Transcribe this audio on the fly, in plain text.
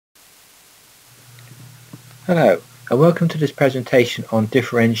Hello, and welcome to this presentation on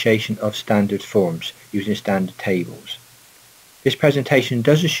differentiation of standard forms using standard tables. This presentation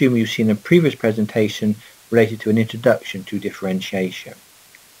does assume you've seen a previous presentation related to an introduction to differentiation.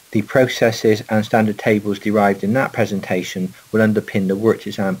 The processes and standard tables derived in that presentation will underpin the worked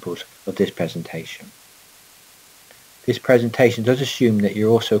examples of this presentation. This presentation does assume that you're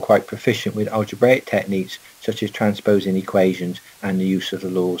also quite proficient with algebraic techniques such as transposing equations and the use of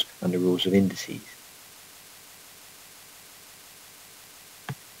the laws and the rules of indices.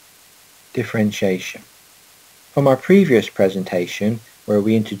 Differentiation. From our previous presentation, where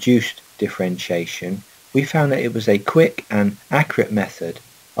we introduced differentiation, we found that it was a quick and accurate method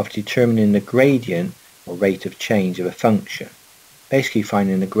of determining the gradient or rate of change of a function, basically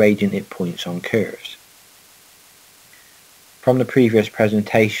finding the gradient it points on curves. From the previous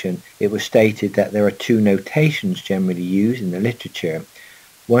presentation, it was stated that there are two notations generally used in the literature.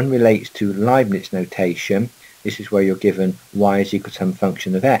 One relates to Leibniz notation. This is where you're given y is equal to some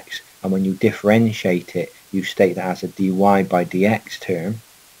function of x, and when you differentiate it, you state that as a dy by dx term.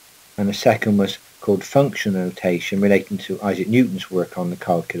 And the second was called function notation, relating to Isaac Newton's work on the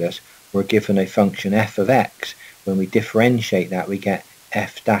calculus. We're given a function f of x. When we differentiate that, we get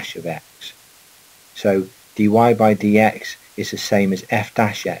f dash of x. So dy by dx is the same as f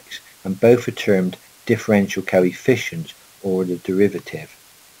dash x, and both are termed differential coefficients, or the derivative.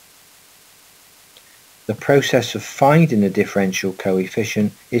 The process of finding the differential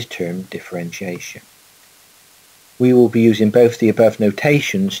coefficient is termed differentiation. We will be using both the above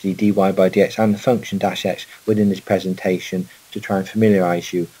notations, the dy by dx and the function dash x, within this presentation to try and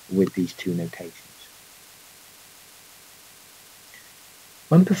familiarise you with these two notations.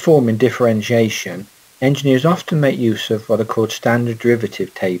 When performing differentiation, engineers often make use of what are called standard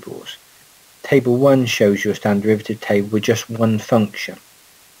derivative tables. Table 1 shows you a standard derivative table with just one function.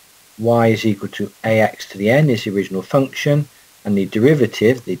 Y is equal to ax to the n is the original function, and the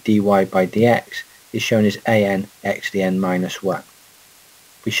derivative, the dy by dx, is shown as an x to the n minus 1.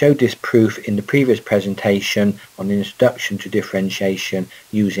 We showed this proof in the previous presentation on the introduction to differentiation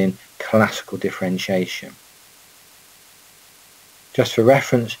using classical differentiation. Just for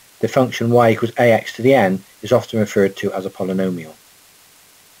reference, the function y equals ax to the n is often referred to as a polynomial.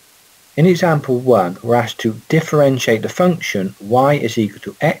 In example 1, we're asked to differentiate the function y is equal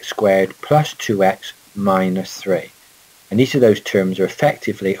to x squared plus 2x minus 3. And each of those terms are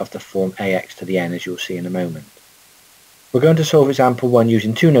effectively of the form ax to the n, as you'll see in a moment. We're going to solve example 1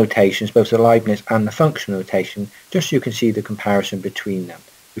 using two notations, both the Leibniz and the function notation, just so you can see the comparison between them,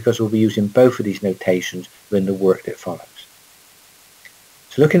 because we'll be using both of these notations within the work that follows.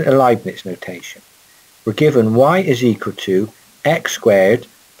 So looking at the Leibniz notation, we're given y is equal to x squared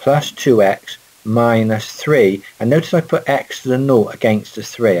plus 2x minus 3, and notice I put x to the naught against the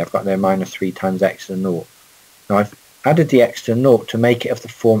 3. I've got there minus 3 times x to the naught. Now I've added the x to the naught to make it of the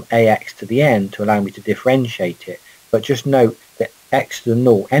form ax to the n to allow me to differentiate it, but just note that x to the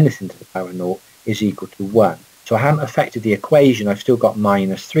naught, anything to the power naught, is equal to 1. So I haven't affected the equation, I've still got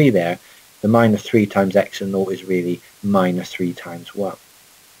minus 3 there. The minus 3 times x to the naught is really minus 3 times 1.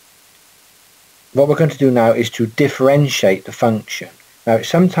 What we're going to do now is to differentiate the function. Now it's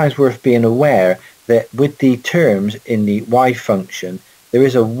sometimes worth being aware that with the terms in the y function, there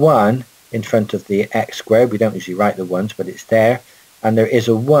is a 1 in front of the x squared. We don't usually write the 1s, but it's there. And there is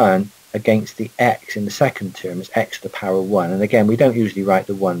a 1 against the x in the second term, as x to the power 1. And again, we don't usually write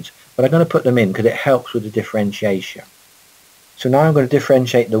the 1s, but I'm going to put them in because it helps with the differentiation. So now I'm going to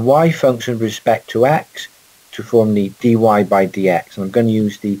differentiate the y function with respect to x to form the dy by dx. And I'm going to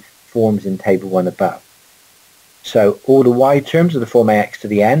use the forms in table 1 above. So all the y terms are the form ax to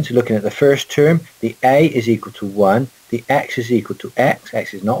the n. So looking at the first term, the a is equal to 1, the x is equal to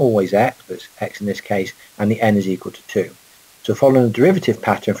x is not always x, but it's x in this case, and the n is equal to 2. So following the derivative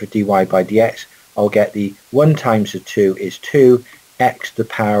pattern for dy by dx, I'll get the 1 times the 2 is 2, x to the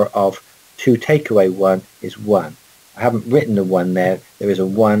power of 2 take away 1 is 1. I haven't written the 1 there, there is a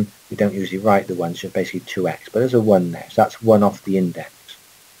 1, we don't usually write the 1, so it's basically 2x, but there's a 1 there, so that's 1 off the index.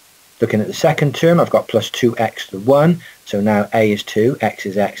 Looking at the second term, I've got plus 2x to the 1, so now a is 2, x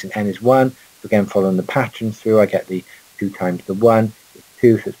is x, and n is 1. Again, following the pattern through, I get the 2 times the 1 is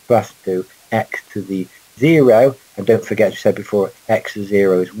 2, so it's plus 2, x to the 0, and don't forget, as we said before, x to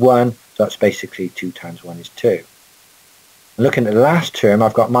 0 is 1, so that's basically 2 times 1 is 2. And looking at the last term,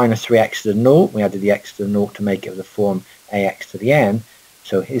 I've got minus 3x to the 0, we added the x to the 0 to make it of the form ax to the n,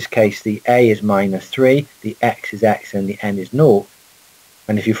 so in his case the a is minus 3, the x is x, and the n is 0.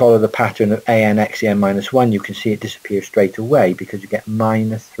 And if you follow the pattern of an x to the n minus 1, you can see it disappears straight away because you get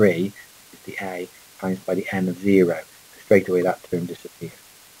minus 3 is the a times by the n of 0. Straight away that term disappears.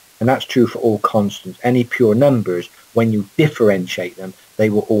 And that's true for all constants. Any pure numbers, when you differentiate them, they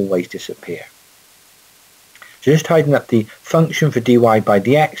will always disappear. So just tidying up the function for dy by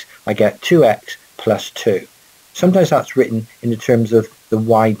dx, I get 2x plus 2. Sometimes that's written in the terms of the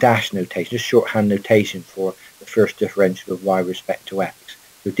y dash notation, just shorthand notation for the first differential of y with respect to x.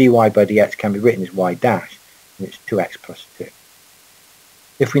 So dy by dx can be written as y dash, and it's 2x plus 2.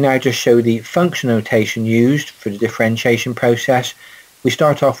 If we now just show the function notation used for the differentiation process, we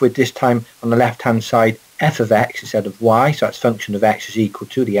start off with, this time on the left hand side, f of x instead of y, so that's function of x is equal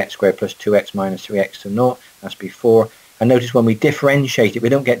to the x squared plus 2x minus 3x to 0, as before. And notice when we differentiate it, we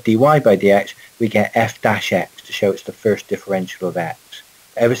don't get dy by dx, we get f dash x to show it's the first differential of x.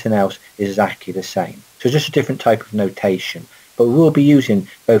 Everything else is exactly the same. So just a different type of notation, but we will be using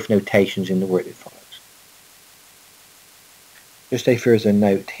both notations in the work that follows. Just a further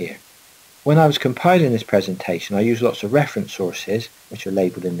note here. When I was compiling this presentation, I used lots of reference sources, which are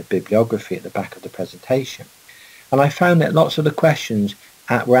labelled in the bibliography at the back of the presentation. And I found that lots of the questions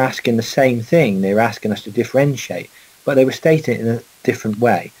were asking the same thing. They were asking us to differentiate, but they were stating it in a different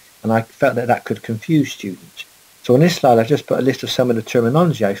way. And I felt that that could confuse students. So on this slide, I've just put a list of some of the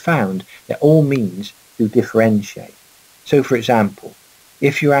terminology I found that all means to differentiate. So for example,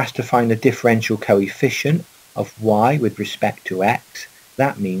 if you're asked to find the differential coefficient of y with respect to x,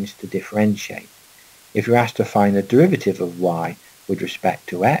 that means to differentiate. If you're asked to find the derivative of y with respect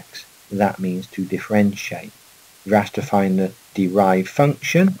to x, that means to differentiate. If you're asked to find the derived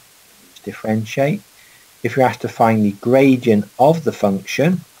function, that means differentiate. If you're asked to find the gradient of the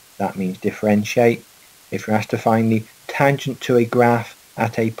function, that means differentiate. If you're asked to find the tangent to a graph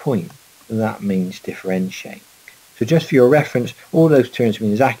at a point, that means differentiate. So just for your reference, all those terms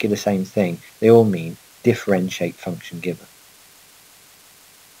mean exactly the same thing. They all mean differentiate function given.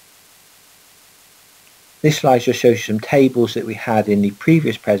 This slide just shows you some tables that we had in the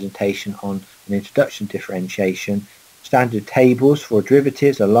previous presentation on an introduction to differentiation. Standard tables for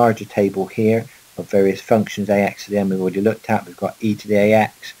derivatives, a larger table here of various functions ax to the m we've already looked at. We've got e to the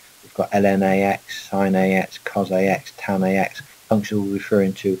ax, we've got ln ax, sin ax, cos ax, tan ax, functions we're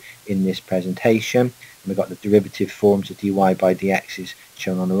referring to in this presentation. And we've got the derivative forms of dy by dx is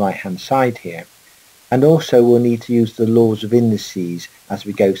shown on the right hand side here. And also we'll need to use the laws of indices as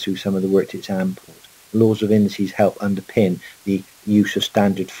we go through some of the worked examples. Laws of indices help underpin the use of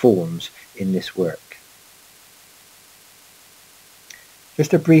standard forms in this work.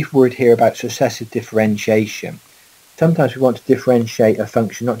 Just a brief word here about successive differentiation. Sometimes we want to differentiate a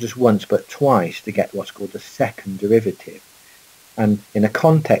function not just once but twice to get what's called the second derivative. And in a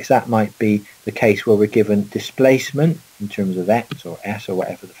context that might be the case where we're given displacement in terms of x or s or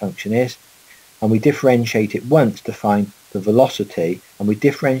whatever the function is, and we differentiate it once to find the velocity, and we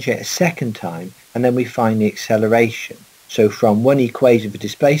differentiate a second time and then we find the acceleration. So from one equation for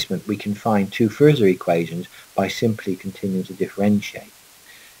displacement we can find two further equations by simply continuing to differentiate.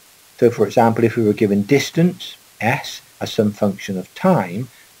 So for example, if we were given distance s as some function of time,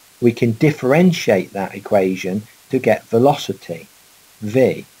 we can differentiate that equation to get velocity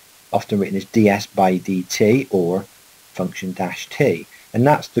v, often written as ds by dt or function dash t, and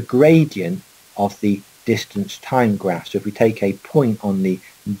that's the gradient of the distance time graph. So if we take a point on the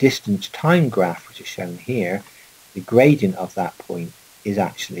distance time graph, which is shown here, the gradient of that point is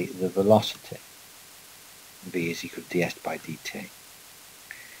actually the velocity. v is equal to ds by dt.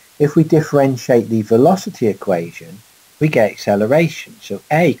 If we differentiate the velocity equation, we get acceleration. So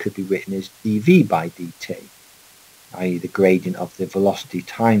a could be written as dv by dt, i.e. the gradient of the velocity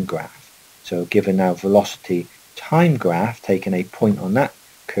time graph. So given now velocity time graph, taking a point on that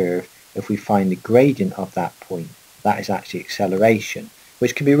curve, if we find the gradient of that point, that is actually acceleration,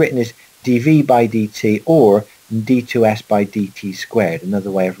 which can be written as dv by dt or d2s by dt squared.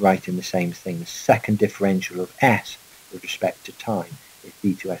 Another way of writing the same thing, the second differential of s with respect to time is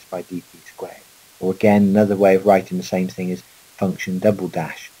d2s by dt squared. Or again, another way of writing the same thing is function double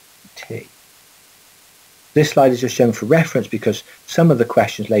dash t. This slide is just shown for reference because some of the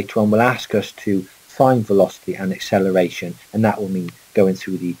questions later on will ask us to find velocity and acceleration, and that will mean going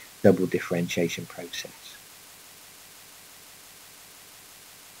through the double differentiation process.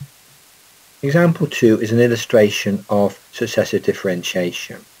 Example 2 is an illustration of successive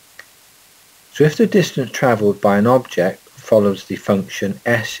differentiation. So if the distance travelled by an object follows the function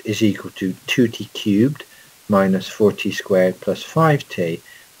s is equal to 2t cubed minus 4t squared plus 5t,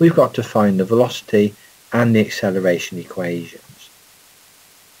 we've got to find the velocity and the acceleration equations.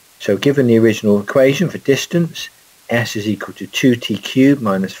 So given the original equation for distance, s is equal to 2t cubed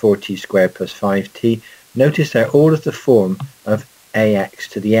minus 4t squared plus 5t, notice they're all of the form of ax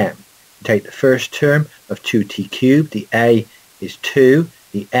to the m. You take the first term of 2t cubed, the a is 2,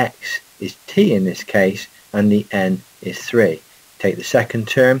 the x is t in this case, and the n is 3. Take the second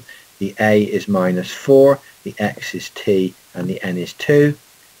term, the a is minus 4, the x is t, and the n is 2.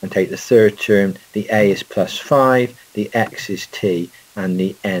 And take the third term, the a is plus 5, the x is t, and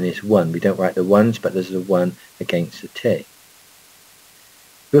the n is 1. We don't write the 1s, but there's a 1 against the t.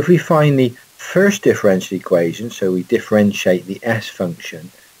 So if we find the first differential equation, so we differentiate the s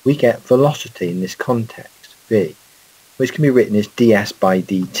function, we get velocity in this context, v, which can be written as ds by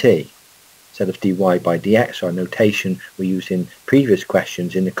dt. Instead of dy by dx, our notation we used in previous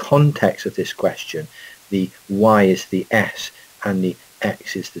questions, in the context of this question, the y is the s and the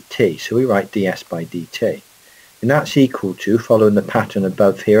x is the t. So we write ds by dt. And that's equal to, following the pattern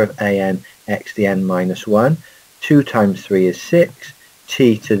above here of an x to the n minus 1, 2 times 3 is 6,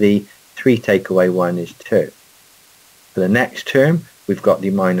 t to the 3 take away 1 is 2. For the next term, we've got the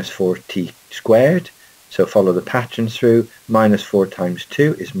minus 4t squared. So follow the pattern through, minus 4 times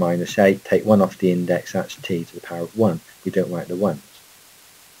 2 is minus 8, take 1 off the index, that's t to the power of 1. We don't write the 1s.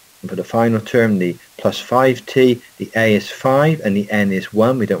 And for the final term, the plus 5t, the a is 5 and the n is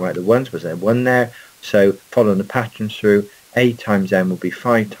 1. We don't write the 1s, but there's 1 there. So following the pattern through, a times n will be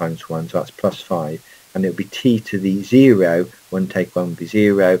 5 times 1, so that's plus 5. And it will be t to the 0, 1 take 1 will be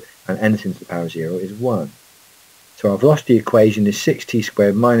 0, and anything to the power of 0 is 1. So our velocity equation is 6t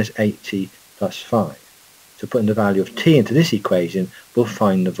squared minus 8t plus 5. So putting the value of t into this equation, we'll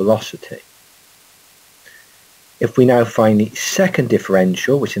find the velocity. If we now find the second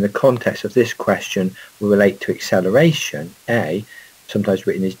differential, which in the context of this question will relate to acceleration, a, sometimes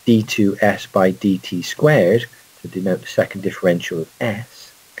written as d2s by dt squared, to denote the second differential of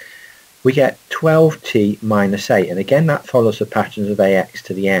s, we get 12t minus 8. And again, that follows the patterns of ax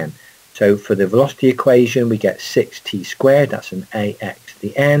to the n. So for the velocity equation, we get 6t squared, that's an ax to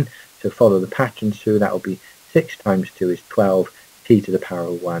the n. So follow the patterns through, that will be 6 times 2 is 12, t to the power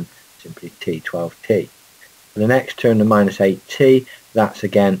of 1, simply t, 12t. For the next term, the minus 8t, that's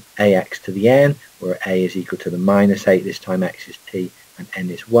again ax to the n, where a is equal to the minus 8, this time x is t and n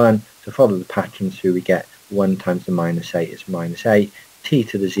is 1. So follow the pattern through, we get 1 times the minus 8 is minus 8, t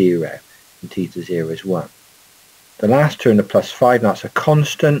to the 0, and t to the 0 is 1. The last term, the plus 5, that's a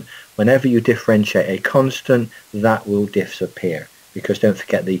constant. Whenever you differentiate a constant, that will disappear. Because don't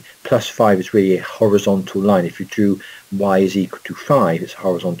forget, the plus 5 is really a horizontal line. If you drew y is equal to 5, it's a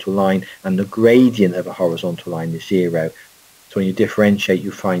horizontal line, and the gradient of a horizontal line is 0. So when you differentiate,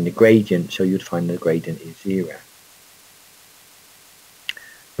 you find the gradient, so you'd find the gradient is 0.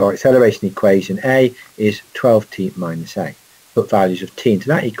 So our acceleration equation A is 12t minus 8. Put values of t into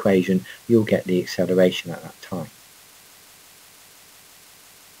that equation, you'll get the acceleration at that time.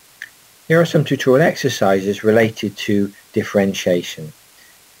 Here are some tutorial exercises related to differentiation.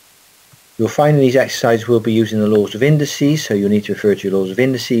 You'll find in these exercises we'll be using the laws of indices, so you'll need to refer to your laws of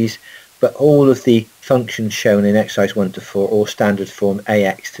indices, but all of the functions shown in exercise 1 to 4 are all standard form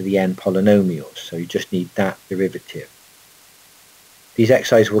ax to the n polynomials, so you just need that derivative. These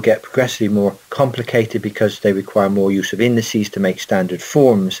exercises will get progressively more complicated because they require more use of indices to make standard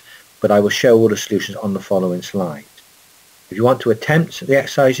forms, but I will show all the solutions on the following slides. If you want to attempt the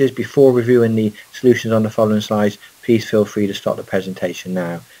exercises before reviewing the solutions on the following slides, please feel free to stop the presentation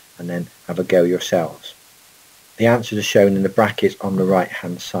now and then have a go yourselves. The answers are shown in the brackets on the right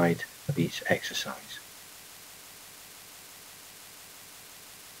hand side of each exercise.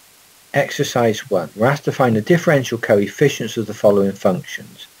 Exercise 1. We're asked to find the differential coefficients of the following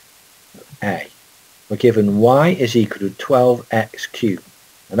functions. A. We're given y is equal to 12x cubed.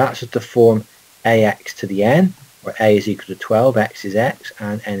 And that's the form ax to the n, where a is equal to 12, x is x,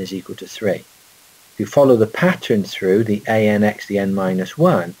 and n is equal to 3. If you follow the pattern through, the anx to the n minus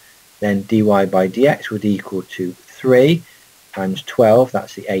 1, then dy by dx would equal to 3 times 12,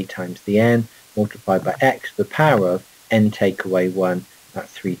 that's the a times the n, multiplied by x to the power of n take away 1,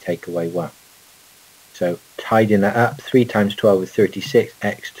 that's 3 take away 1. So tidying that up, 3 times 12 is 36,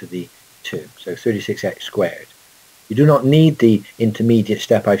 x to the 2, so 36x squared. You do not need the intermediate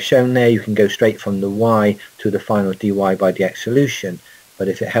step I've shown there. You can go straight from the y to the final dy by dx solution, but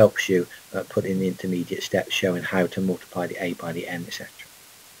if it helps you, put in the intermediate step showing how to multiply the a by the n, etc.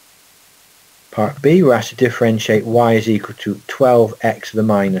 Part B, we're asked to differentiate y is equal to 12x to the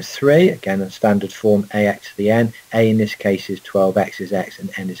minus 3, again a standard form ax to the n. A in this case is 12x is x and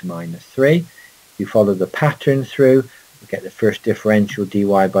n is minus 3. If you follow the pattern through, we get the first differential dy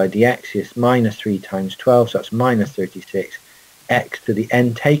by dx is minus 3 times 12, so that's minus 36. X to the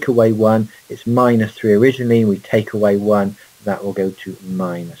n take away 1, it's minus 3 originally, and we take away 1, that will go to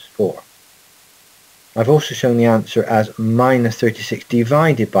minus 4. I've also shown the answer as minus 36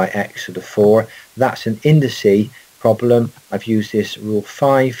 divided by x to the 4. That's an indice, problem, I've used this rule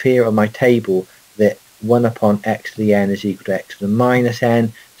 5 here on my table, that 1 upon x to the n is equal to x to the minus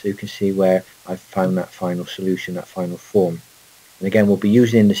n, so you can see where I've found that final solution, that final form. And again, we'll be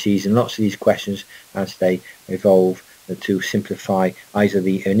using indices in lots of these questions as they evolve to simplify either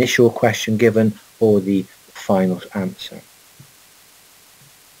the initial question given or the final answer.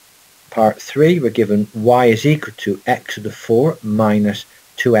 Part 3, we're given y is equal to x to the 4 minus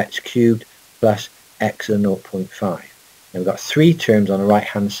 2x cubed plus x to the 0.5. Now we've got 3 terms on the right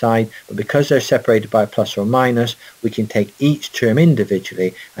hand side, but because they're separated by a plus or minus, we can take each term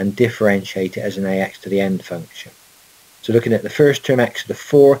individually and differentiate it as an ax to the n function. So looking at the first term, x to the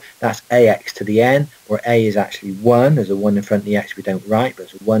 4, that's ax to the n, where a is actually 1. There's a 1 in front of the x we don't write, but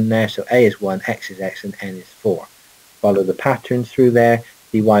there's a 1 there, so a is 1, x is x, and n is 4. Follow the pattern through there.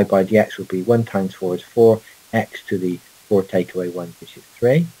 dy by dx will be 1 times 4 is 4, x to the 4 take away 1, which is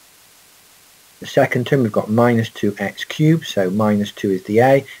 3. The second term, we've got minus 2x cubed, so minus 2 is the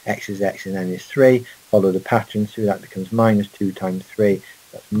a, x is x, and n is 3. Follow the pattern through, that becomes minus 2 times 3,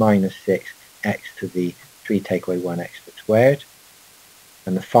 that's minus 6, x to the 3 take away 1x squared.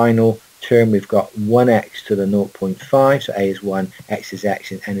 And the final term, we've got 1x to the 0.5, so a is 1, x is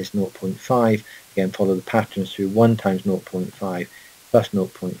x, and n is 0.5. Again, follow the patterns through 1 times 0.5 plus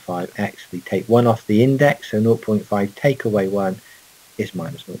 0.5x. We take 1 off the index, so 0.5 take away 1 is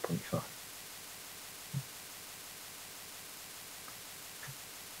minus 0.5.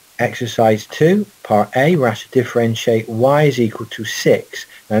 Exercise 2, part A, we're asked to differentiate y is equal to 6.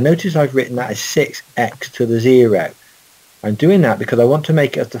 Now notice I've written that as 6x to the 0. I'm doing that because I want to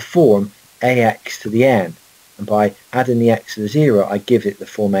make it as the form ax to the n, and by adding the x to the 0 I give it the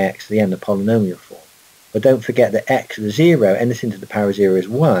form ax to the n, the polynomial form. But don't forget that x to the 0, anything to the power of 0 is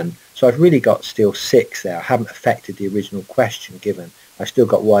 1, so I've really got still 6 there. I haven't affected the original question given. I've still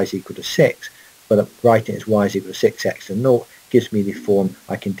got y is equal to 6, but writing it as y is equal to 6x to 0 gives me the form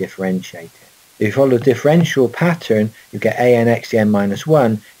I can differentiate it. If you follow the differential pattern, you get a n x to the n minus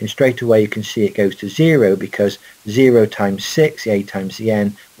 1, and straight away you can see it goes to 0 because 0 times 6, the a times the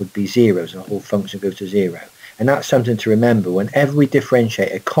n, would be 0, so the whole function goes to 0. And that's something to remember. Whenever we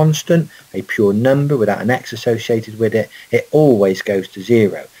differentiate a constant, a pure number without an x associated with it, it always goes to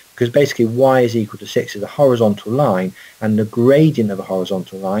 0. Because basically y is equal to 6 is a horizontal line, and the gradient of a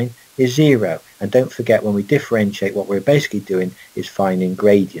horizontal line is 0. And don't forget, when we differentiate, what we're basically doing is finding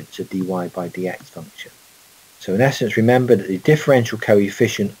gradients of dy by dx function. So in essence, remember that the differential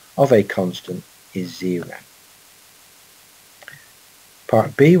coefficient of a constant is 0.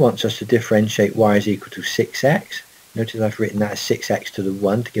 Part B wants us to differentiate y is equal to 6x. Notice I've written that as 6x to the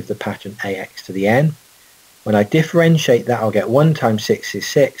 1 to give the pattern ax to the n. When I differentiate that, I'll get 1 times 6 is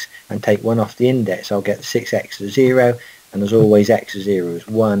 6, and take 1 off the index, I'll get 6x to 0, and as always x to 0 is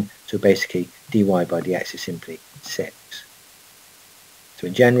 1, so basically dy by dx is simply 6. So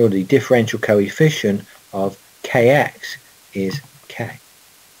in general, the differential coefficient of kx is k.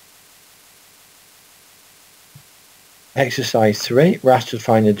 Exercise 3, we're asked to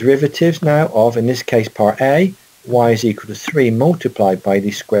find the derivatives now of, in this case part A, y is equal to 3 multiplied by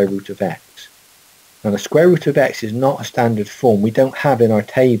the square root of x. Now the square root of x is not a standard form. We don't have in our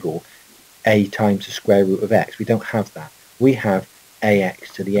table a times the square root of x. We don't have that. We have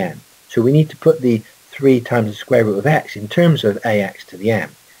ax to the n. So we need to put the 3 times the square root of x in terms of ax to the n.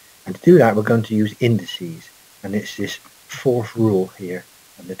 And to do that, we're going to use indices. And it's this 4th rule here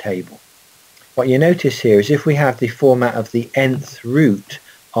on the table. What you notice here is if we have the format of the nth root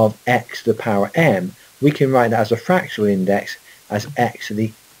of x to the power m, we can write that as a fractional index as x to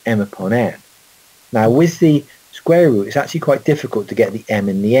the m upon n. Now with the square root, it's actually quite difficult to get the m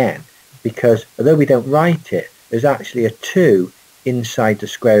and the n, because although we don't write it, there's actually a 2 inside the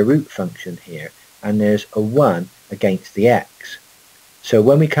square root function here, and there's a 1 against the x. So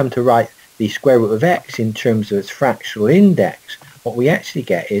when we come to write the square root of x in terms of its fractional index, what we actually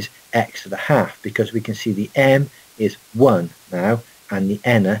get is x to the half, because we can see the m is 1 now, and the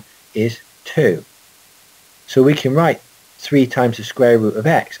n is 2. So we can write 3 times the square root of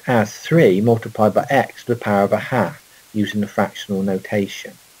x as 3 multiplied by x to the power of a half using the fractional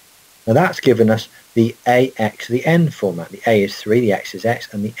notation. Now that's given us the ax to the n format. The a is 3, the x is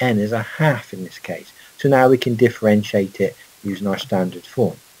x, and the n is a half in this case. So now we can differentiate it using our standard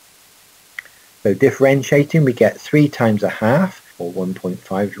form. So differentiating, we get 3 times a half, or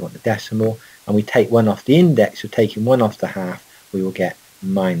 1.5 if you want the decimal, and we take 1 off the index, so taking 1 off the half, we will get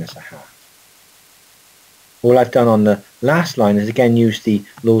minus a half. All I've done on the last line is again use the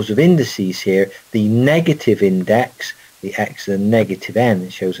laws of indices here. The negative index, the x to the negative n,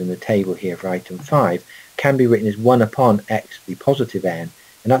 it shows in the table here for item 5, can be written as 1 upon x to the positive n,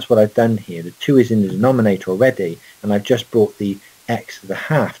 And that's what I've done here. The 2 is in the denominator already, and I've just brought the x to the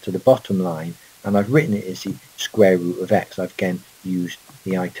half to the bottom line, and I've written it as the square root of x. I've again used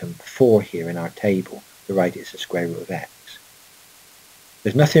the item 4 here in our table to write it as the square root of x.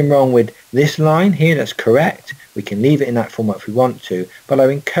 There's nothing wrong with this line here, that's correct. We can leave it in that format if we want to, but I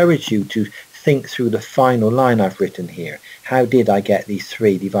encourage you to think through the final line I've written here. How did I get the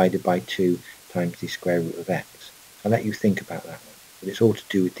 3 divided by 2 times the square root of x? I'll let you think about that one, but it's all to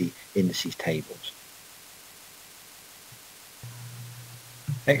do with the indices tables.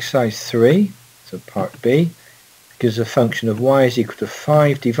 Exercise 3, so part B, gives a function of y is equal to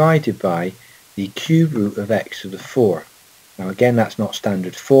 5 divided by the cube root of x to the 4. Now again, that's not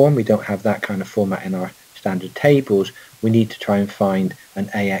standard form. We don't have that kind of format in our standard tables. We need to try and find an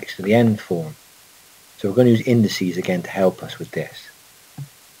ax to the n form. So we're going to use indices again to help us with this.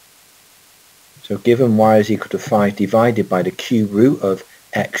 So given y is equal to 5 divided by the cube root of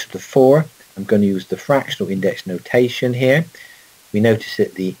x to the 4, I'm going to use the fractional index notation here. We notice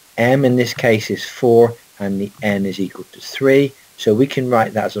that the m in this case is 4 and the n is equal to 3. So we can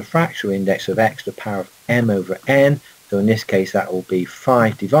write that as a fractional index of x to the power of m over n. So in this case that will be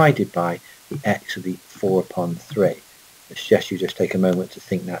 5 divided by the x to the 4 upon 3. I suggest you just take a moment to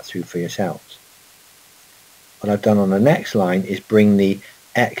think that through for yourselves. What I've done on the next line is bring the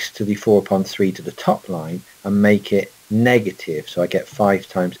x to the 4 upon 3 to the top line and make it negative. So I get 5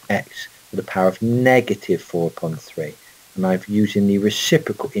 times x to the power of negative 4 upon 3. And I'm using the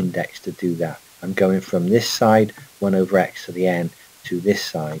reciprocal index to do that. I'm going from this side 1 over x to the n to this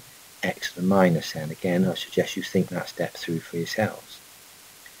side x to the minus n. Again, I suggest you think that step through for yourselves.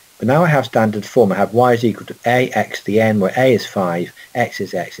 But now I have standard form. I have y is equal to a x to the n, where a is 5, x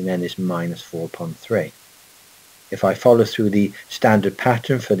is x, and n is minus 4 upon 3. If I follow through the standard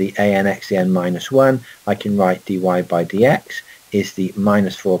pattern for the a n x to the n minus 1, I can write dy by dx is the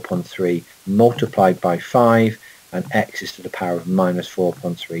minus 4 upon 3 multiplied by 5, and x is to the power of minus 4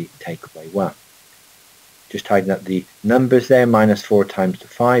 upon 3 take away 1. Just tidying up the numbers there, minus 4 times the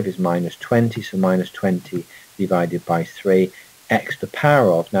 5 is minus 20, so minus 20 divided by 3, x to the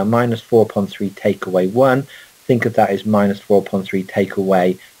power of, now minus 4 upon 3 take away 1, think of that as minus 4 upon 3 take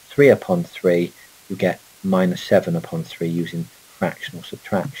away 3 upon 3, you get minus 7 upon 3 using fractional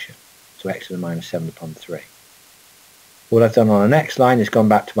subtraction, so x to the minus 7 upon 3. What I've done on the next line is gone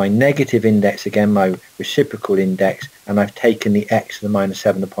back to my negative index again, my reciprocal index, and I've taken the x to the minus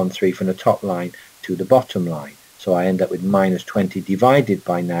 7 upon 3 from the top line to the bottom line. So I end up with minus 20 divided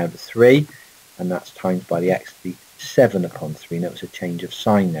by now the 3, and that's times by the x to the 7 upon 3. Notice a change of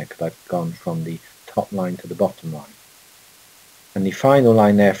sign there because I've gone from the top line to the bottom line. And the final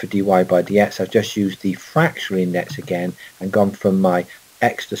line there for dy by dx, I've just used the fractional index again and gone from my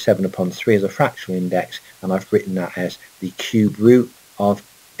x to 7 upon 3 as a fractional index, and I've written that as the cube root of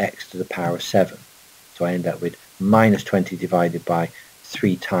x to the power of 7. So I end up with minus 20 divided by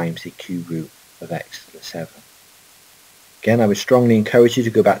 3 times the cube root of x to the 7. Again, I would strongly encourage you to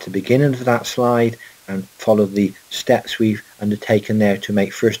go back to the beginning of that slide and follow the steps we've undertaken there to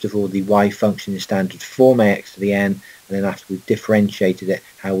make first of all the y function in standard form ax to the n, and then after we've differentiated it,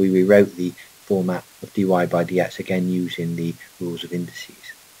 how we rewrote the format of dy by dx, again using the rules of indices.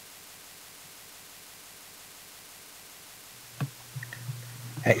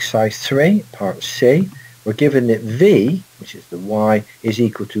 Exercise 3, part C, we're given that v, which is the y, is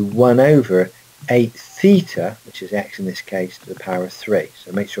equal to 1 over 8 theta, which is x in this case, to the power of 3.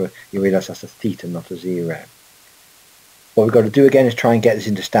 So make sure you realise that's a theta, not a 0. What we've got to do again is try and get this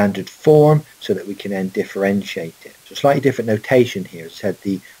into standard form so that we can then differentiate it. So slightly different notation here. As I said,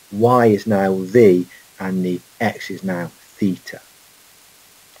 the y is now v and the x is now theta.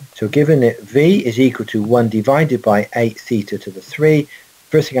 So given that v is equal to 1 divided by 8 theta to the 3,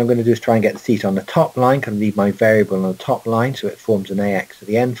 first thing I'm going to do is try and get the theta on the top line. Can leave my variable on the top line so it forms an ax to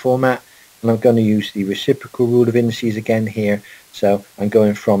the n format. And I'm going to use the reciprocal rule of indices again here. So I'm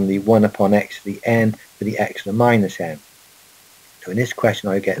going from the 1 upon x to the n to the x to the minus n. So in this question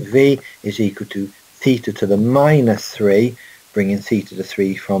I get v is equal to theta to the minus 3, bringing theta to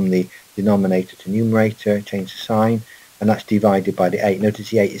 3 from the denominator to numerator, change the sign, and that's divided by the 8. Notice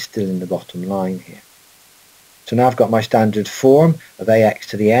the 8 is still in the bottom line here. So now I've got my standard form of ax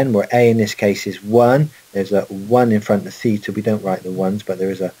to the n, where a in this case is 1. There's a 1 in front of theta. We don't write the 1s, but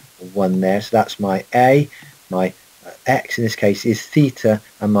there is a 1 there. So that's my a. My x in this case is theta,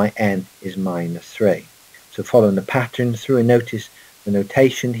 and my n is minus 3. So following the pattern through, and notice the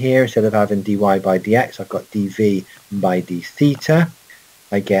notation here. Instead of having dy by dx, I've got dv by d theta.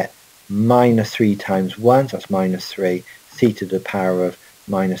 I get minus 3 times 1, so that's minus 3. Theta to the power of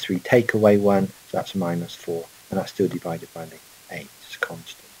minus 3 take away 1, so that's minus 4. And that's still divided by the 8.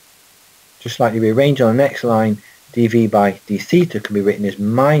 constant. Just slightly rearranged on the next line, dv by d theta can be written as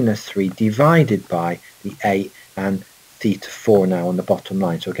minus 3 divided by the 8 and theta 4 now on the bottom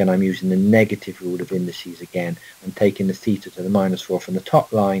line. So again, I'm using the negative rule of indices again. I'm taking the theta to the minus 4 from the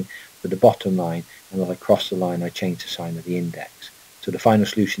top line to the bottom line, and as I cross the line, I change the sign of the index. So the final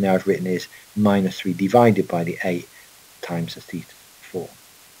solution now I've written is minus 3 divided by the 8 times the theta 4.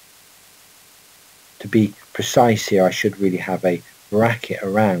 To be precise here, I should really have a bracket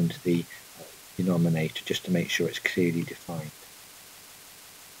around the denominator just to make sure it's clearly defined.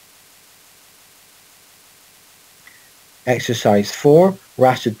 Exercise 4, we're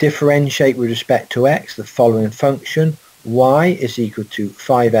asked to differentiate with respect to x the following function. Y is equal to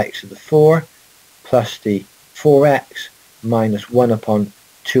 5x to the 4 plus the 4x minus 1 upon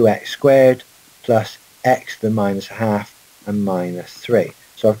 2x squared plus x to the minus half and minus 3.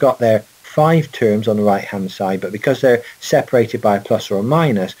 So I've got there 5 terms on the right hand side, but because they're separated by a plus or a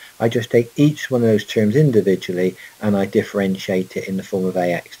minus, I just take each one of those terms individually and I differentiate it in the form of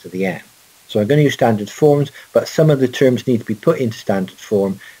ax to the n. So I'm going to use standard forms, but some of the terms need to be put into standard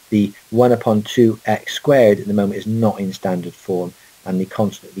form. The 1 upon 2x squared at the moment is not in standard form, and the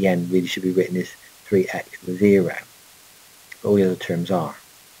constant at the end really should be written as 3x to the 0. But all the other terms are.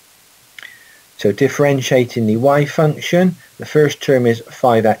 So differentiating the y function, the first term is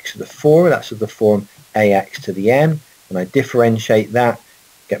 5x to the 4, that's of the form ax to the n. When I differentiate that,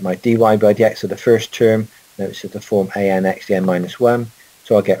 get my dy by dx of the first term, notice it's the form anx to the n minus 1.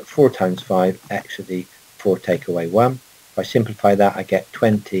 So I get 4 times 5, x to the 4 take away 1. If I simplify that, I get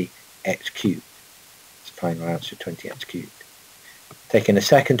 20x cubed. That's the final answer, 20x cubed. Taking the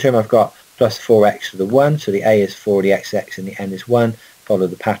second term, I've got plus 4x to the 1, so the a is 4, the xx and the n is 1. Follow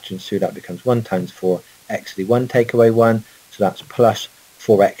the patterns through, that becomes 1 times 4, x to the 1 take away 1, so that's plus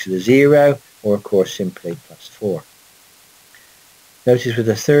 4x to the 0, or of course simply plus 4. Notice with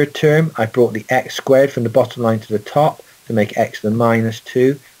the third term, I brought the x squared from the bottom line to the top to make x to the minus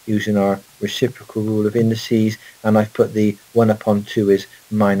 2 using our reciprocal rule of indices, and I've put the 1 upon 2 is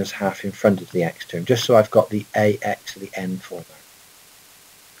minus half in front of the x term, just so I've got the ax to the n format.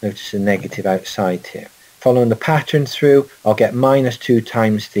 Notice the negative outside here. Following the pattern through, I'll get minus 2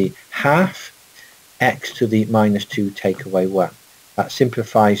 times the half, x to the minus 2 take away 1. That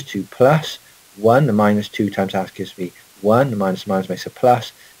simplifies to plus 1, the minus 2 times half gives me 1, the minus makes a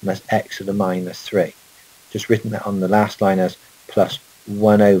plus, and that's x to the minus 3. Just written that on the last line as plus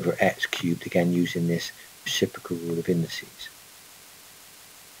 1 over x cubed, again using this reciprocal rule of indices.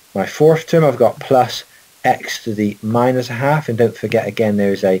 My fourth term, I've got plus x to the minus a half, and don't forget again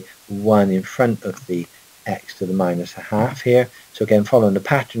there is a 1 in front of the x to the minus a half here. So again, following the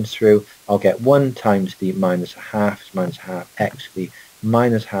pattern through, I'll get 1 times the minus a half, is minus a half, x to the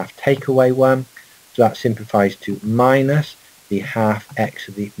minus half take away 1. So that simplifies to minus the half x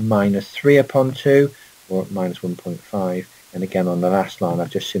to the minus 3 upon 2, or minus 1.5. And again on the last line, I've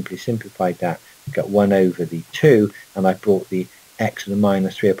just simply simplified that. I've got 1 over the 2, and I brought the x to the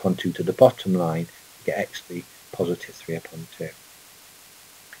minus 3 upon 2 to the bottom line to get x to the positive 3 upon 2.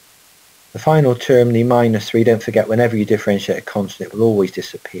 The final term, the minus 3, don't forget whenever you differentiate a constant it will always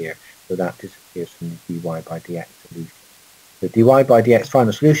disappear, so that disappears from the dy by dx solution. The dy by dx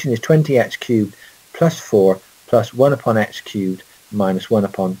final solution is 20x cubed plus 4 plus 1 upon x cubed minus 1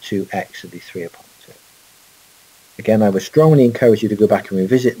 upon 2x to the 3 upon 2. Again, I would strongly encourage you to go back and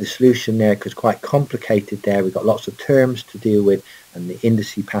revisit the solution there, because it's quite complicated there. We've got lots of terms to deal with and the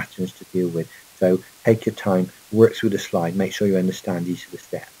indice patterns to deal with. So take your time, work through the slide, make sure you understand each of the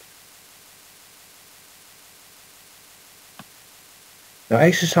steps. Now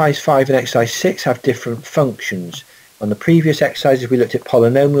exercise 5 and exercise 6 have different functions. On the previous exercises we looked at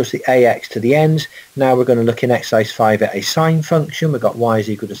polynomials, the ax to the n's. Now we're going to look in exercise 5 at a sine function. We've got y is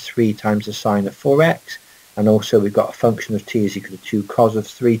equal to 3 times the sine of 4x. And also we've got a function of t is equal to 2 cos of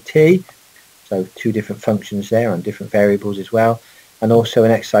 3t. So 2 different functions there on different variables as well. And also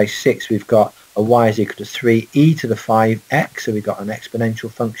in exercise 6 we've got a y is equal to 3e to the 5x. So we've got an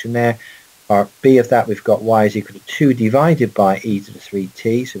exponential function there. Part b of that we've got y is equal to 2 divided by e to the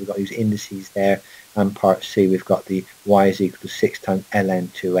 3t, so we've got these indices there, and part c we've got the y is equal to 6 times ln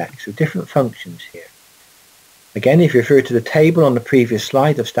 2x, so different functions here. Again, if you refer to the table on the previous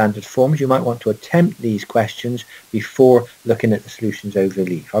slide of standard forms, you might want to attempt these questions before looking at the solutions over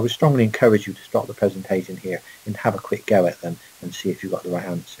leaf. I would strongly encourage you to stop the presentation here and have a quick go at them and see if you've got the right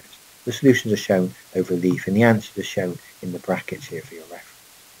answers. The solutions are shown over leaf and the answers are shown in the brackets here for your reference.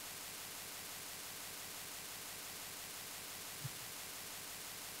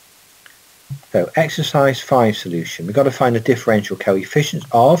 So exercise 5 solution. We've got to find the differential coefficients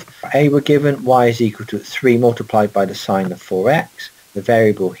of a. We're given y is equal to 3 multiplied by the sine of 4x. The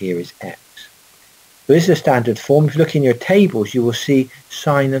variable here is x. So this is a standard form. If you look in your tables, you will see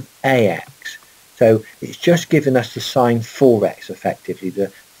sine of ax. So it's just given us the sine 4x effectively. The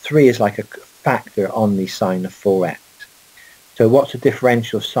 3 is like a factor on the sine of 4x. So what's the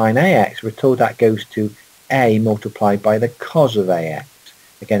differential of sine ax? We're told that goes to a multiplied by the cos of ax.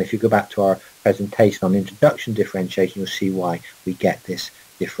 Again, if you go back to our presentation on introduction differentiation, you'll see why we get this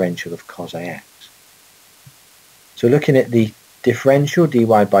differential of cos ax. So looking at the differential dy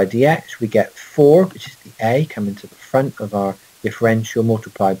by dx, we get 4, which is the a, coming to the front of our differential,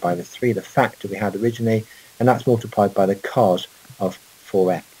 multiplied by the 3, the factor we had originally, and that's multiplied by the cos of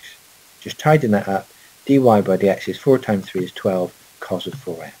 4x. Just tidying that up, dy by dx is 4 times 3 is 12, cos of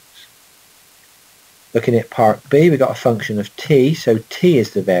 4x. Looking at part B, we've got a function of t, so t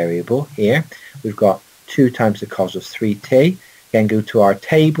is the variable here. We've got 2 times the cos of 3t. Again, go to our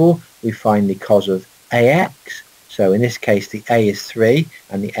table, we find the cos of ax. So in this case, the a is 3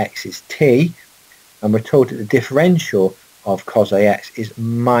 and the x is t. And we're told that the differential of cos ax is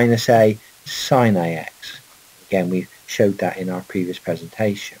minus a sine ax. Again, we showed that in our previous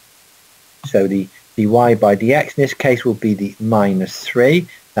presentation. So the dy by dx in this case will be the minus 3.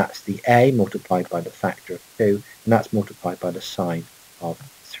 That's the a multiplied by the factor of 2. And that's multiplied by the sine of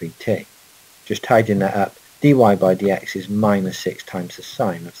 3t. Just tidying that up, dy by dx is minus 6 times the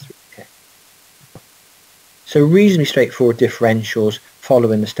sine of 3t. So reasonably straightforward differentials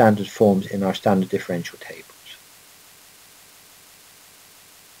following the standard forms in our standard differential tables.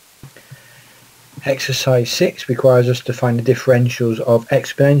 Exercise 6 requires us to find the differentials of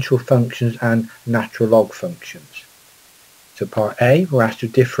exponential functions and natural log functions. So part A, we're asked to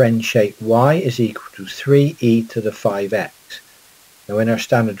differentiate y is equal to 3e to the 5x. Now in our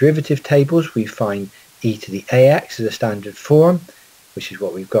standard derivative tables we find e to the ax as a standard form, which is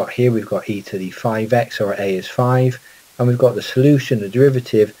what we've got here. We've got e to the 5x, or a is 5, and we've got the solution, the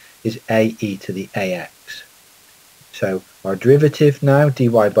derivative, is a e to the ax. So our derivative now, dy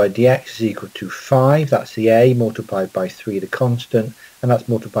by dx, is equal to 5, that's the a, multiplied by 3, the constant, and that's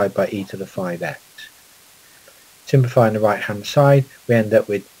multiplied by e to the 5x. Simplifying the right hand side, we end up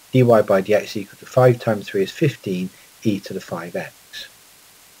with dy by dx is equal to 5 times 3 is 15, e to the 5x.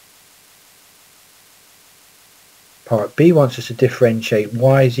 Part B wants us to differentiate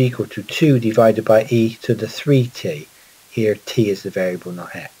y is equal to 2 divided by e to the 3t. Here t is the variable,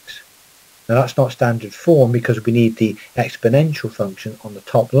 not x. Now that's not standard form because we need the exponential function on the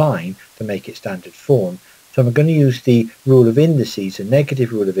top line to make it standard form. So I'm going to use the rule of indices, the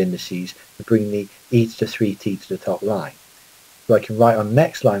negative rule of indices, to bring the e to the 3t to the top line. So I can write on the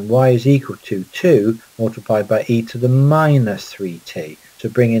next line y is equal to 2 multiplied by e to the minus 3t. So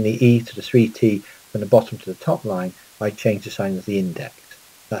bringing the e to the 3t from the bottom to the top line, I change the sign of the index.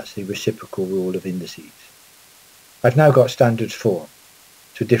 That's the reciprocal rule of indices. I've now got standard form.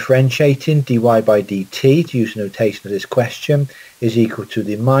 So differentiating dy by dt, to use the notation of this question, is equal to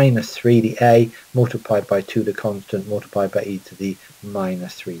the minus 3, the a, multiplied by 2, the constant, multiplied by e to the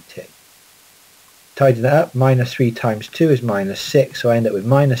minus 3t. Tidying that up, minus 3 times 2 is minus 6, so I end up with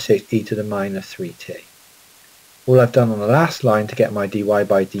minus 6 e to the minus 3t. All I've done on the last line to get my dy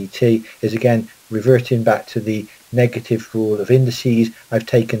by dt is again reverting back to the negative rule of indices. I've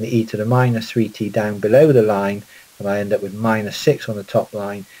taken the e to the minus 3t down below the line, and I end up with minus 6 on the top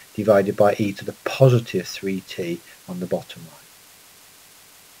line divided by e to the positive 3t on the bottom line.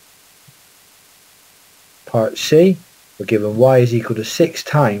 Part C, we're given y is equal to 6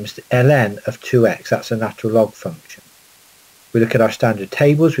 times the ln of 2x. That's a natural log function. We look at our standard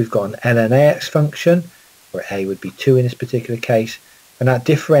tables. We've got an ln ax function, where a would be 2 in this particular case, and that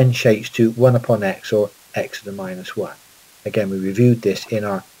differentiates to 1 upon x, or x to the minus 1. Again, we reviewed this in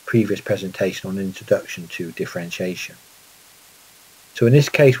our previous presentation on introduction to differentiation. So in this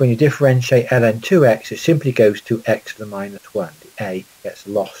case, when you differentiate ln 2x, it simply goes to x to the minus 1. The a gets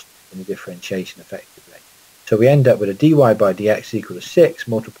lost in the differentiation effectively. So we end up with a dy by dx equal to 6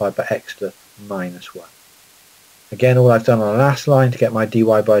 multiplied by x to the minus 1. Again, all I've done on the last line to get my dy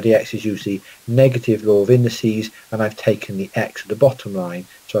by dx is use the negative law of indices, and I've taken the x at the bottom line,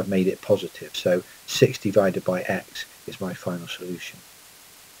 so I've made it positive. So 6 divided by x is my final solution.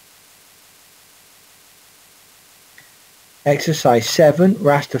 Exercise 7, we're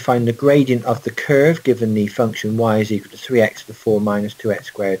asked to find the gradient of the curve given the function y is equal to 3x to the 4 minus 2x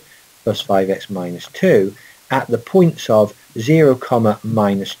squared plus 5x minus 2 at the points of 0,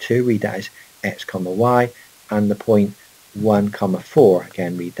 minus 2, read that as x, y, and the point 1, 4,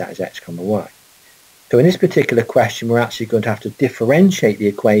 again read that as x, y. So in this particular question we're actually going to have to differentiate the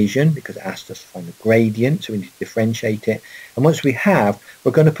equation because it asks us to find the gradient, so we need to differentiate it, and once we have,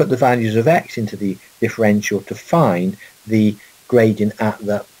 we're going to put the values of x into the differential to find the gradient at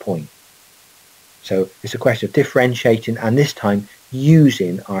that point. So it's a question of differentiating, and this time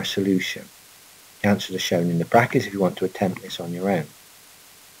using our solution. The answers are shown in the brackets if you want to attempt this on your own.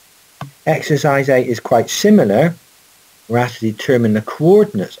 Exercise 8 is quite similar. We're asked to determine the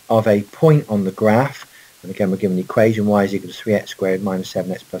coordinates of a point on the graph, and again we're given the equation y is equal to 3x squared minus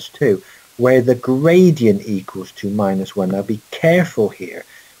 7x plus 2, where the gradient equals to minus 1. Now be careful here,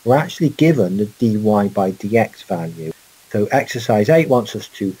 we're actually given the dy by dx value. So exercise 8 wants us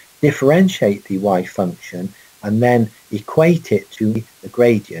to differentiate the y function and then equate it to the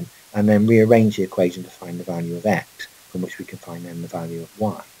gradient and then rearrange the equation to find the value of x, from which we can find then the value of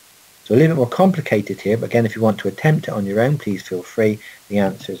y. So a little bit more complicated here, but again if you want to attempt it on your own, please feel free. The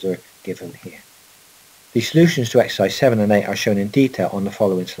answers are given here. The solutions to exercise 7 and 8 are shown in detail on the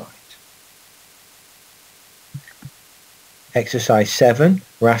following slides. Exercise 7,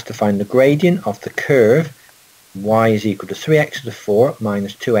 we're asked to find the gradient of the curve y is equal to 3x to the 4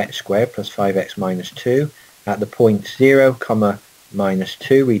 minus 2x squared plus 5x minus 2 at the point 0, minus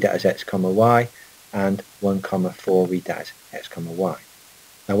 2, read that as x, y, and 1, 4, read that as x, y.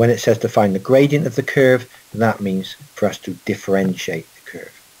 Now when it says to find the gradient of the curve, that means for us to differentiate the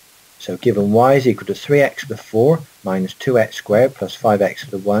curve. So given y is equal to 3x to the 4 minus 2x squared plus 5x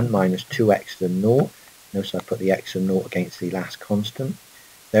to the 1 minus 2x to the 0. Notice I put the x and 0 against the last constant.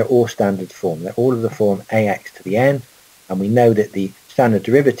 They're all standard form. They're all of the form ax to the n, and we know that the standard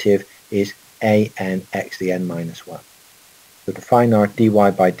derivative is a n x to the n minus 1. So to find our dy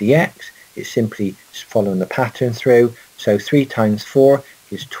by dx, it's simply following the pattern through. So 3 times 4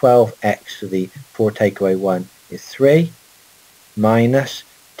 is 12x to the 4 take away 1 is 3, minus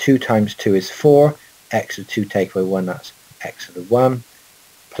 2 times 2 is 4, x to the 2 take away 1, that's x to the 1,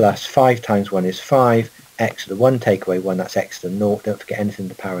 plus 5 times 1 is 5, x to the 1 take away 1, that's x to the 0, don't forget anything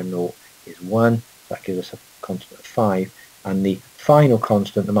to the power of 0 is 1, so that gives us a constant of 5, and the final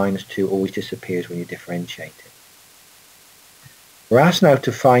constant, the minus 2, always disappears when you differentiate it. We're asked now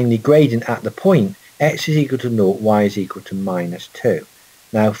to find the gradient at the point x is equal to 0, y is equal to minus 2.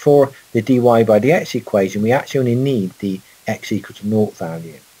 Now for the dy by dx equation, we actually only need the x equal to 0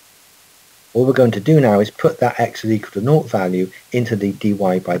 value. All we're going to do now is put that x is equal to 0 value into the dy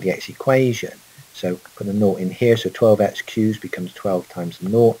by dx equation. So put the 0 in here, so 12x cubed becomes 12 times the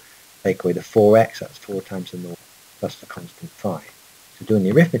 0, take away the 4x, that's 4 times the 0, plus the constant 5. So doing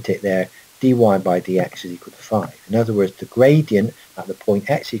the arithmetic there, dy by dx is equal to 5. In other words, the gradient at the point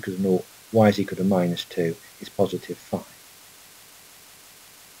x equals 0, y is equal to minus 2 is positive 5.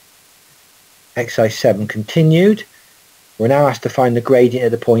 Exercise 7 continued. We're now asked to find the gradient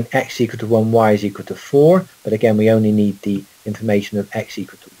at the point x equal to 1, y is equal to 4, but again we only need the information of x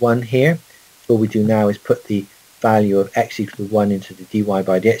equal to 1 here. So all we do now is put the value of x equal to 1 into the dy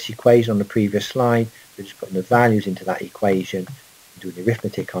by dx equation on the previous slide. So just putting the values into that equation, doing the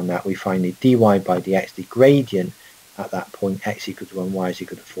arithmetic on that, we find the dy by dx, the gradient at that point x equal to 1, y is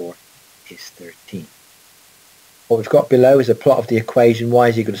equal to 4 is 13. What we've got below is a plot of the equation y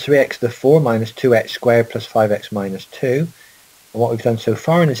is equal to 3x to the 4 minus 2x squared plus 5x minus 2. And what we've done so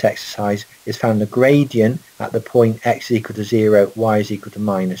far in this exercise is found the gradient at the point x is equal to 0, y is equal to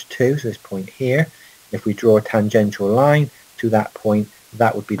minus 2, so this point here. If we draw a tangential line to that point,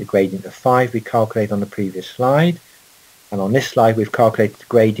 that would be the gradient of 5 we calculated on the previous slide. And on this slide we've calculated the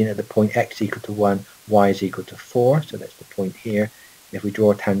gradient at the point x equal to 1, y is equal to 4, so that's the point here. If we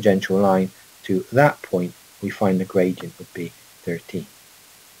draw a tangential line to that point, we find the gradient would be 13.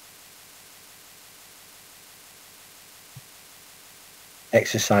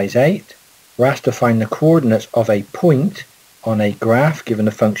 Exercise 8. We're asked to find the coordinates of a point on a graph given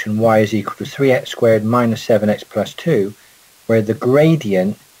the function y is equal to 3x squared minus 7x plus 2, where the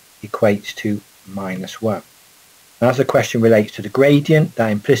gradient equates to minus 1. Now, as the question relates to the gradient,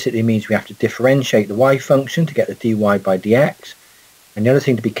 that implicitly means we have to differentiate the y function to get the dy by dx. And the other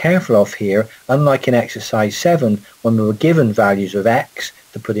thing to be careful of here, unlike in exercise 7 when we were given values of x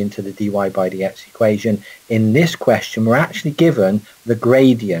to put into the dy by dx equation, in this question we're actually given the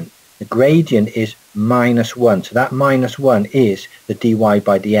gradient. The gradient is minus 1, so that minus 1 is the dy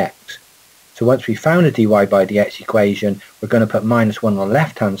by dx. So once we've found the dy by dx equation, we're going to put minus 1 on the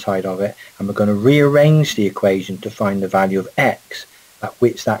left hand side of it, and we're going to rearrange the equation to find the value of x at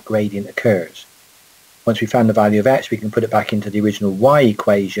which that gradient occurs. Once we found the value of x, we can put it back into the original y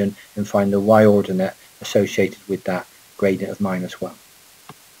equation and find the y ordinate associated with that gradient of minus 1.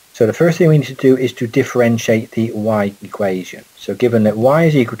 So the first thing we need to do is to differentiate the y equation. So given that y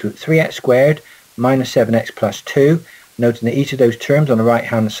is equal to 3x squared minus 7x plus 2, noting that each of those terms on the right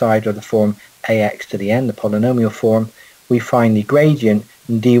hand side are the form ax to the n, the polynomial form, we find the gradient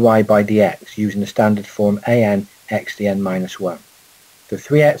dy by dx using the standard form an x to the n minus 1. So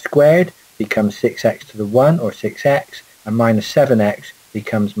 3x squared becomes 6x to the 1, or 6x, and minus 7x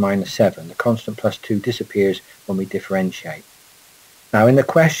becomes minus 7. The constant plus 2 disappears when we differentiate. Now in the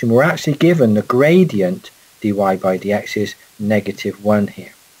question we're actually given the gradient dy by dx is negative 1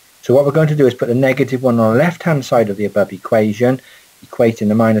 here. So what we're going to do is put the negative 1 on the left hand side of the above equation, equating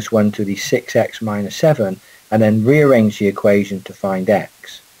the minus 1 to the 6x minus 7, and then rearrange the equation to find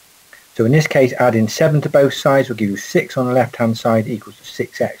x. So in this case, adding 7 to both sides will give you 6 on the left hand side equals to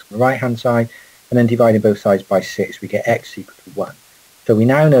 6x on the right hand side, and then dividing both sides by 6 we get x equal to 1. So we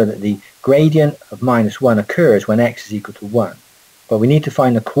now know that the gradient of minus 1 occurs when x is equal to 1. But we need to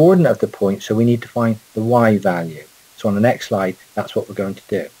find the coordinate of the point, so we need to find the y value. So on the next slide, that's what we're going to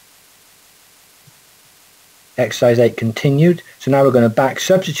do. Exercise 8 continued. So now we're going to back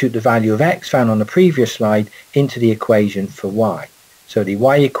substitute the value of x found on the previous slide into the equation for y. So the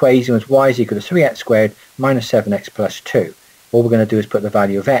y equation was y is equal to 3x squared minus 7x plus 2. All we're going to do is put the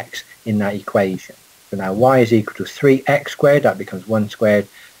value of x in that equation. So now y is equal to 3x squared, that becomes 1 squared,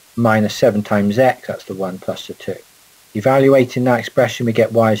 minus 7 times x, that's the 1 plus the 2. Evaluating that expression, we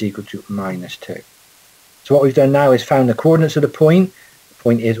get y is equal to minus 2. So what we've done now is found the coordinates of the point. The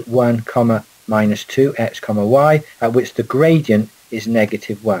point is 1 comma minus 2, x comma y, at which the gradient is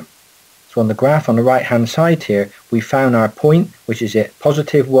negative 1. So on the graph on the right hand side here, we found our point, which is at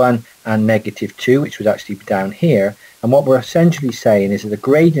positive 1 and negative 2, which would actually be down here. And what we're essentially saying is that the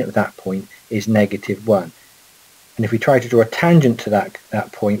gradient of that point is negative 1. And if we try to draw a tangent to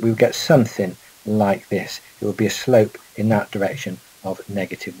that point, we would get something like this. It would be a slope in that direction of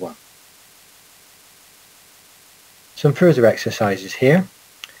negative 1. Some further exercises here.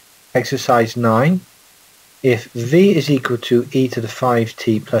 Exercise 9. If v is equal to e to the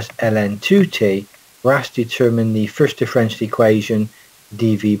 5t plus ln 2t, we're asked to determine the first differential equation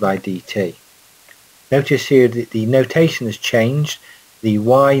dv by dt. Notice here that the notation has changed. The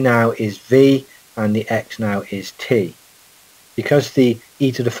y now is v and the x now is t. Because the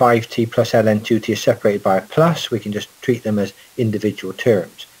e to the 5t plus ln 2t is separated by a plus, we can just treat them as individual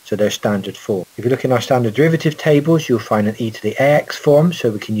terms. So they're standard form. If you look in our standard derivative tables, you'll find an e to the ax form, so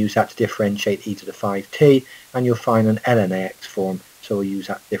we can use that to differentiate e to the 5t, and you'll find an ln ax form, so we'll use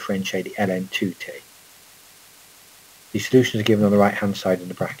that to differentiate the ln 2t. The solutions are given on the right hand side in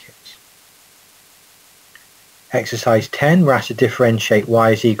the brackets. Exercise 10, we're asked to differentiate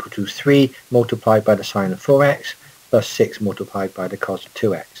y is equal to 3 multiplied by the sine of 4x plus 6 multiplied by the cos of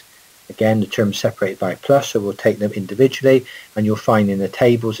 2x. Again, the terms separated by a plus, so we'll take them individually, and you'll find in the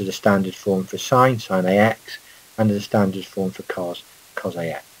tables there's a standard form for sine ax, and there's a standard form for cos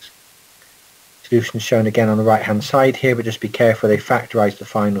ax. Solutions shown again on the right hand side here, but just be careful they factorise the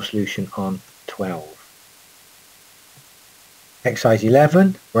final solution on 12. Exercise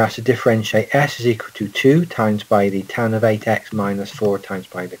 11, we're asked to differentiate s is equal to 2 times by the tan of 8x minus 4 times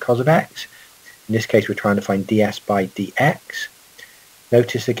by the cos of x. In this case we're trying to find ds by dx.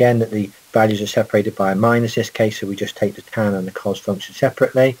 Notice again that the values are separated by a minus in this case, so we just take the tan and the cos function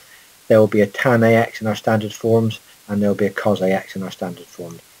separately. There will be a tan ax in our standard forms, and there will be a cos ax in our standard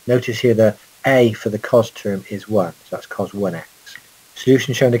forms. Notice here the a for the cos term is 1, so that's cos 1x.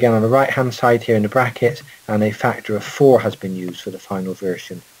 Solution shown again on the right hand side here in the brackets, and a factor of 4 has been used for the final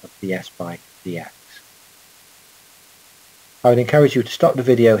version of ds by dx. I would encourage you to stop the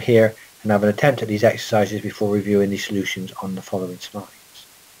video here and have an attempt at these exercises before reviewing the solutions on the following slides.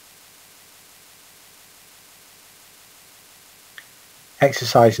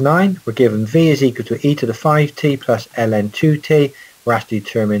 Exercise 9, we're given v is equal to e to the 5t plus ln 2t. We're asked to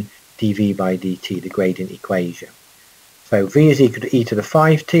determine dv by dt, the gradient equation. So v is equal to e to the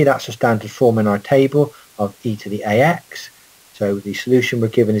 5t, that's the standard form in our table of e to the ax. So the solution we're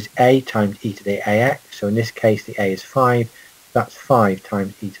given is a times e to the ax. So in this case the a is 5, that's 5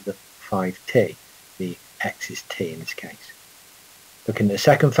 times e to the 5t. The x is t in this case. Looking at the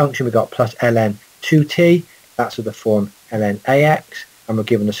second function, we've got plus ln 2t, that's of the form ln ax, and we're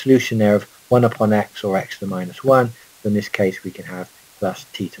given a solution there of 1 upon x, or x to the minus 1. So in this case we can have plus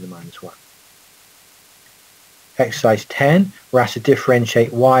t to the minus 1. Exercise 10, we're asked to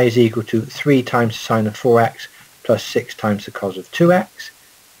differentiate y is equal to 3 times the sine of 4x plus 6 times the cos of 2x.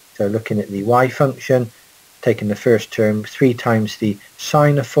 So looking at the y function, taking the first term, 3 times the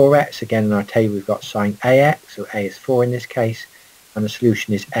sine of 4x, again in our table we've got sine ax, so a is 4 in this case, and the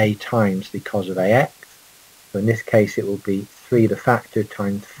solution is a times the cos of ax. So in this case it will be 3 the factor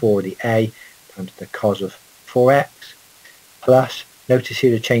times 4 the a times the cos of 4x, plus, notice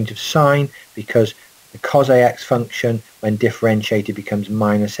here the change of sign, because the cos ax function when differentiated becomes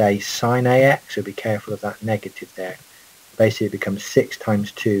minus a sine ax, so be careful of that negative there. Basically it becomes 6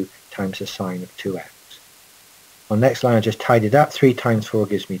 times 2 times the sine of 2x. On the next line I just tidied up. 3 times 4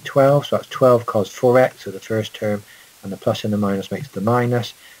 gives me 12, so that's 12 cos 4x for the first term, and the plus and the minus makes the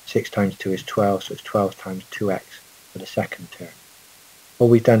minus. 6 times 2 is 12, so it's 12 times 2x for the second term. All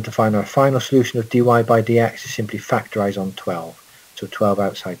we've done to find our final solution of dy by dx is simply factorise on 12, so 12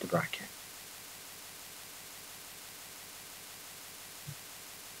 outside the bracket.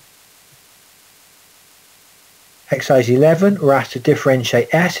 Exercise 11, we're asked to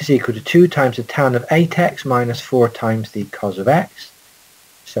differentiate s is equal to 2 times the tan of 8x minus 4 times the cos of x.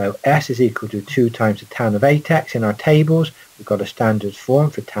 So s is equal to 2 times the tan of 8x. In our tables, we've got a standard form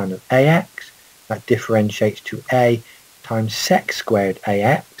for tan of ax. That differentiates to a times sec squared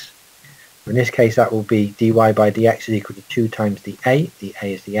ax. In this case, that will be dy by dx is equal to 2 times the 8, the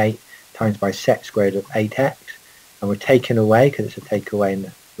a is the 8, times by sec squared of 8x. And we're taking away, because it's a takeaway in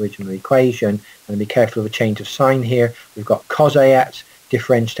the original equation, and be careful of a change of sign here. We've got cos ax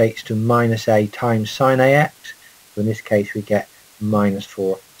differentiates to minus a times sine ax. So in this case we get minus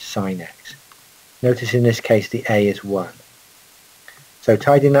 4 sine x. Notice in this case the a is 1. So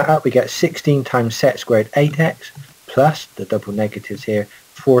tidying that up, we get 16 times sec squared 8x plus the double negatives here,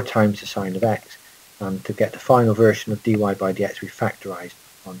 4 times the sine of x. And to get the final version of dy by dx we factorised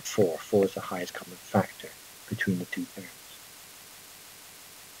on 4. 4 is the highest common factor between the two terms.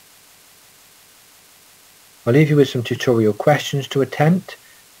 I'll leave you with some tutorial questions to attempt.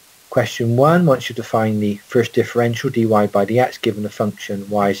 Question 1 wants you to find the first differential dy by dx given the function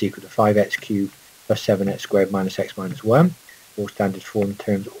y is equal to 5x cubed plus 7x squared minus x minus 1. All standard form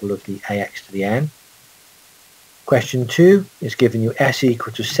terms, all of the ax to the n. Question 2 is giving you s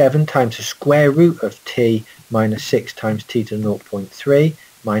equal to 7 times the square root of t minus 6 times t to the 0.3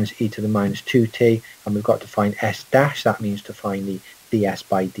 minus e to the minus 2t, and we've got to find s dash. That means to find the ds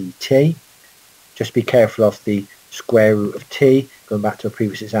by dt. Just be careful of the square root of t. Going back to a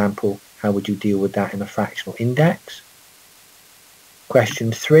previous example, how would you deal with that in a fractional index?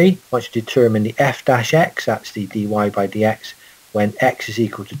 Question 3 wants you to determine the f dash x, that's the dy by dx, when x is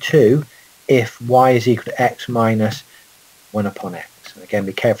equal to 2, if y is equal to x minus 1 upon x. And again,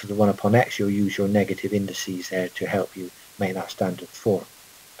 be careful of the 1 upon x, you'll use your negative indices there to help you make that standard form.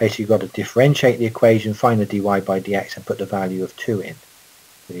 Basically, you've got to differentiate the equation, find the dy by dx, and put the value of 2 in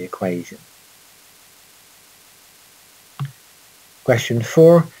for the equation. Question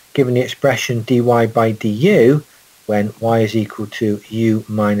 4, given the expression dy by du, when y is equal to u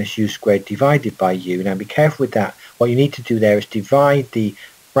minus u squared divided by u. Now be careful with that. What you need to do there is divide the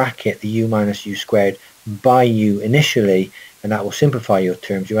bracket, the u minus u squared, by u initially, and that will simplify your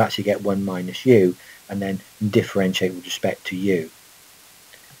terms. You'll actually get 1 minus u, and then differentiate with respect to u.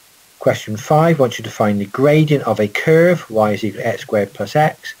 Question 5 wants you to find the gradient of a curve, y is equal to x squared plus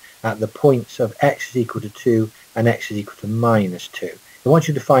x, at the points of x is equal to 2 and x is equal to minus 2. I want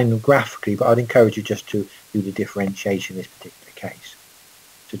you to find them graphically, but I'd encourage you just to do the differentiation in this particular case.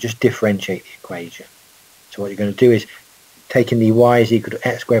 So just differentiate the equation. So what you're going to do is, taking the y is equal to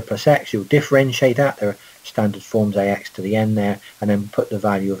x squared plus x, you'll differentiate that. There are standard forms ax to the n there, and then put the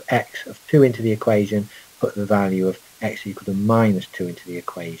value of x of 2 into the equation, put the value of x equal to minus 2 into the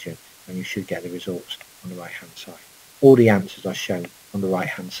equation, and you should get the results on the right hand side. All the answers are shown on the right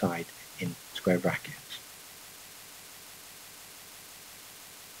hand side in square brackets.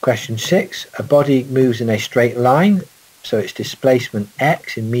 Question 6, a body moves in a straight line, so its displacement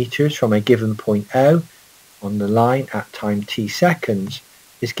x in meters from a given point O on the line at time t seconds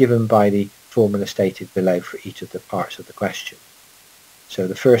is given by the formula stated below for each of the parts of the question. So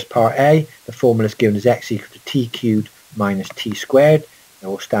the first part A, the formula is given as x equal to t cubed minus t squared. They're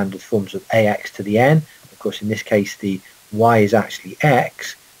all standard forms of ax to the n. Of course, in this case, the y is actually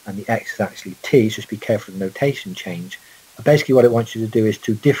x and the x is actually t, so just be careful of the notation change. But basically what it wants you to do is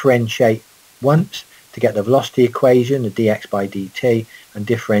to differentiate once to get the velocity equation, the dx by dt, and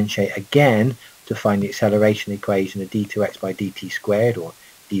differentiate again to find the acceleration equation, the d2x by dt squared, or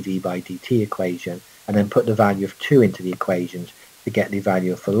dv by dt equation, and then put the value of 2 into the equations to get the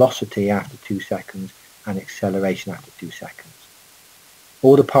value of velocity after 2 seconds and acceleration after 2 seconds.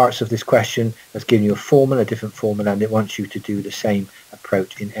 All the parts of this question has given you a formula, a different formula, and it wants you to do the same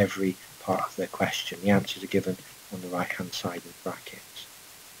approach in every part of the question. The answers are given on the right hand side of the brackets.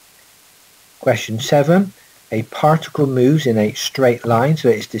 Question 7. A particle moves in a straight line, so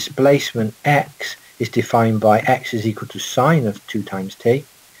its displacement x is defined by x is equal to sine of 2 times t.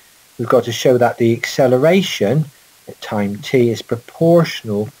 We've got to show that the acceleration at time t is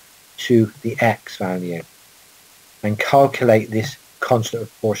proportional to the x value and calculate this constant of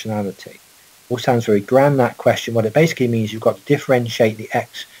proportionality. All sounds very grand, that question. What it basically means, you've got to differentiate the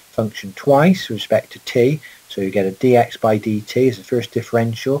x function twice with respect to t, so you get a dx by dt as the first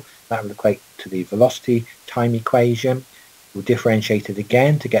differential. That will equate to the velocity time equation. We'll differentiate it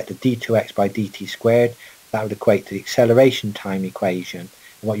again to get the d2x by dt squared. That would equate to the acceleration time equation.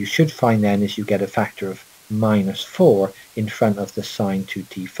 And what you should find then is you get a factor of -4 in front of the sine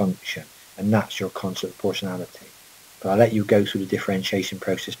 2t function. And that's your constant proportionality. But I'll let you go through the differentiation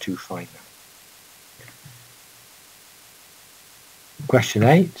process to find that. Question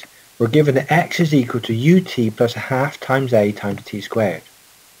 8. We're given that x is equal to ut plus a half times a times t squared.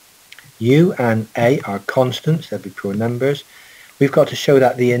 U and a are constants, they'll be pure numbers. We've got to show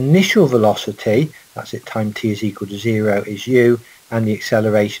that the initial velocity, that's at time t is equal to 0, is u, and the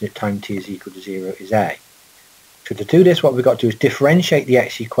acceleration at time t is equal to 0 is a. So to do this, what we've got to do is differentiate the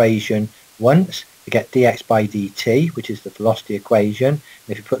x equation once to get dx by dt, which is the velocity equation. And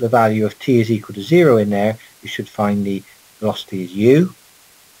if you put the value of t is equal to 0 in there, you should find the velocity is u.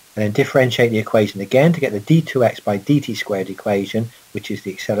 And then differentiate the equation again to get the d2x by dt squared equation, which is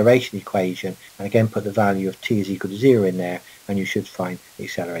the acceleration equation, and again put the value of t is equal to 0 in there, and you should find the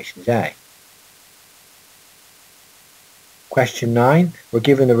acceleration is a. Question 9. We're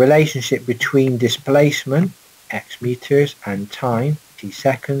given a relationship between displacement, x meters, and time, t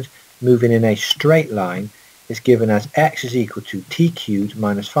seconds, moving in a straight line. Is given as x is equal to t cubed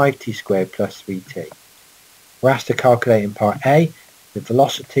minus 5t squared plus 3t. We're asked to calculate in part A the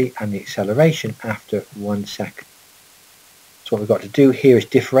velocity and the acceleration after 1 second. So what we've got to do here is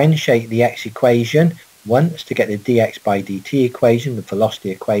differentiate the x equation once to get the dx by dt equation, the velocity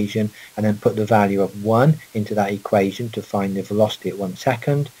equation, and then put the value of 1 into that equation to find the velocity at 1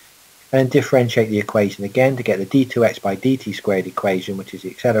 second. And then differentiate the equation again to get the d2x by dt squared equation, which is the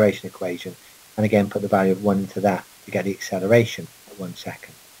acceleration equation, and again put the value of 1 into that to get the acceleration at 1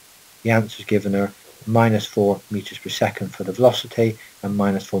 second. The answers given are -4 meters per second for the velocity and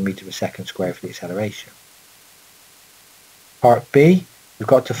 -4 meters per second squared for the acceleration. Part B, we've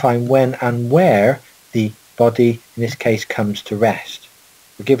got to find when and where the body, in this case, comes to rest.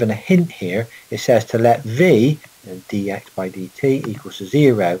 We're given a hint here. It says to let v, dx by dt, equals to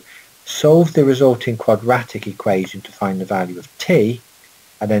 0, solve the resulting quadratic equation to find the value of t,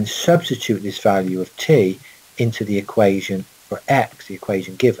 and then substitute this value of t into the equation for x, the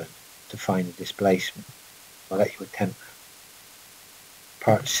equation given, to find the displacement. I'll let you attempt that.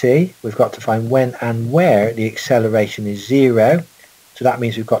 Part C, we've got to find when and where the acceleration is 0. So that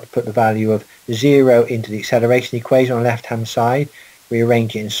means we've got to put the value of 0 into the acceleration equation on the left hand side,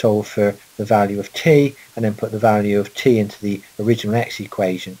 rearrange it and solve for the value of t, and then put the value of t into the original x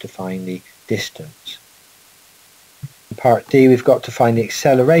equation to find the distance. In part D, we've got to find the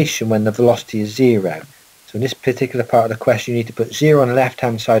acceleration when the velocity is 0. So in this particular part of the question, you need to put 0 on the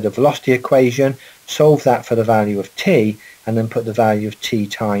left-hand side of the velocity equation, solve that for the value of t, and then put the value of t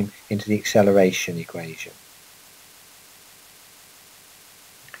time into the acceleration equation.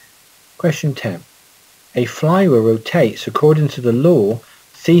 Question 10. A flywheel rotates according to the law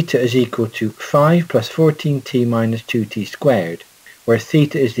theta is equal to 5 plus 14t minus 2t squared, where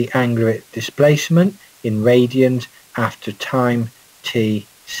theta is the angular displacement in radians after time t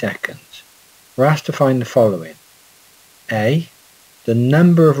seconds. We're asked to find the following. A, the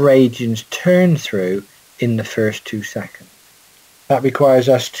number of radians turned through in the first 2 seconds. That requires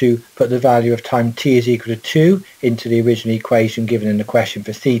us to put the value of time t is equal to 2 into the original equation given in the question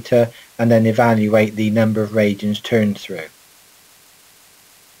for theta, and then evaluate the number of radians turned through.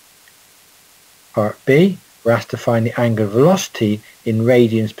 Part B, we're asked to find the angular velocity in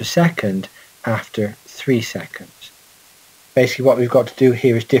radians per second after 3 seconds. Basically what we've got to do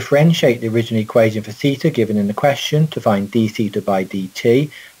here is differentiate the original equation for theta given in the question to find d theta by dt,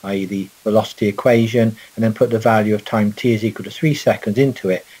 i.e. the velocity equation, and then put the value of time t is equal to 3 seconds into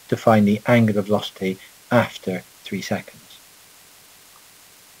it to find the angular velocity after 3 seconds.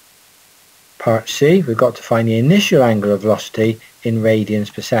 Part C, we've got to find the initial angular velocity in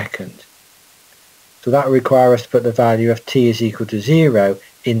radians per second. So that will require us to put the value of t is equal to 0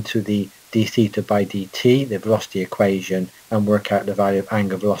 into the d theta by dt, the velocity equation, and work out the value of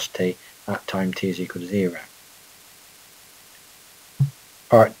angular velocity at time t is equal to 0.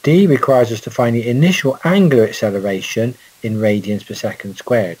 Part D requires us to find the initial angular acceleration in radians per second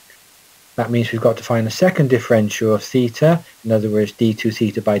squared. That means we've got to find the second differential of theta, in other words d2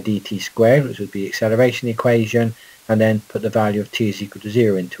 theta by dt squared, which would be the acceleration equation, and then put the value of t is equal to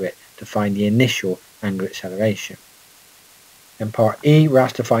 0 into it to find the initial angular acceleration. In part E, we're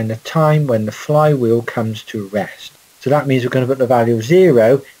asked to find the time when the flywheel comes to rest. So that means we're going to put the value of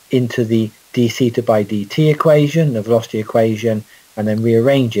 0 into the d theta by dt equation, the velocity equation, and then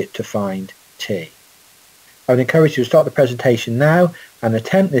rearrange it to find t. I would encourage you to start the presentation now and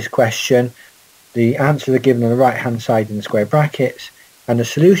attempt this question. The answers are given on the right hand side in the square brackets. And the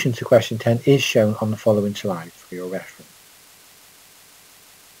solution to question 10 is shown on the following slide for your reference.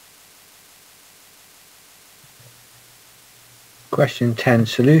 Question 10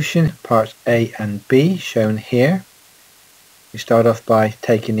 solution, parts A and B, shown here. We start off by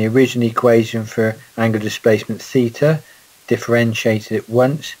taking the original equation for angular displacement theta, differentiated it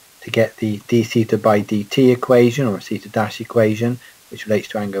once to get the d theta by dt equation, or theta dash equation, which relates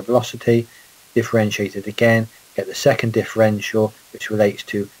to angular velocity, differentiated again, get the second differential, which relates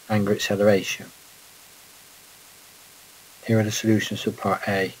to angular acceleration. Here are the solutions for part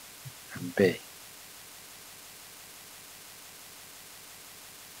A and B.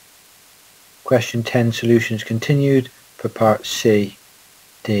 Question 10 solutions continued for parts C,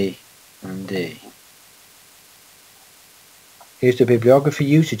 D and D. Here's the bibliography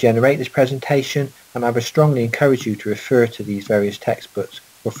used to generate this presentation, and I would strongly encourage you to refer to these various textbooks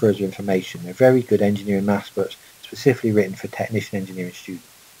for further information. They're very good engineering maths books, specifically written for technician engineering students.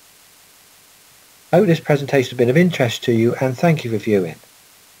 I hope this presentation has been of interest to you, and thank you for viewing.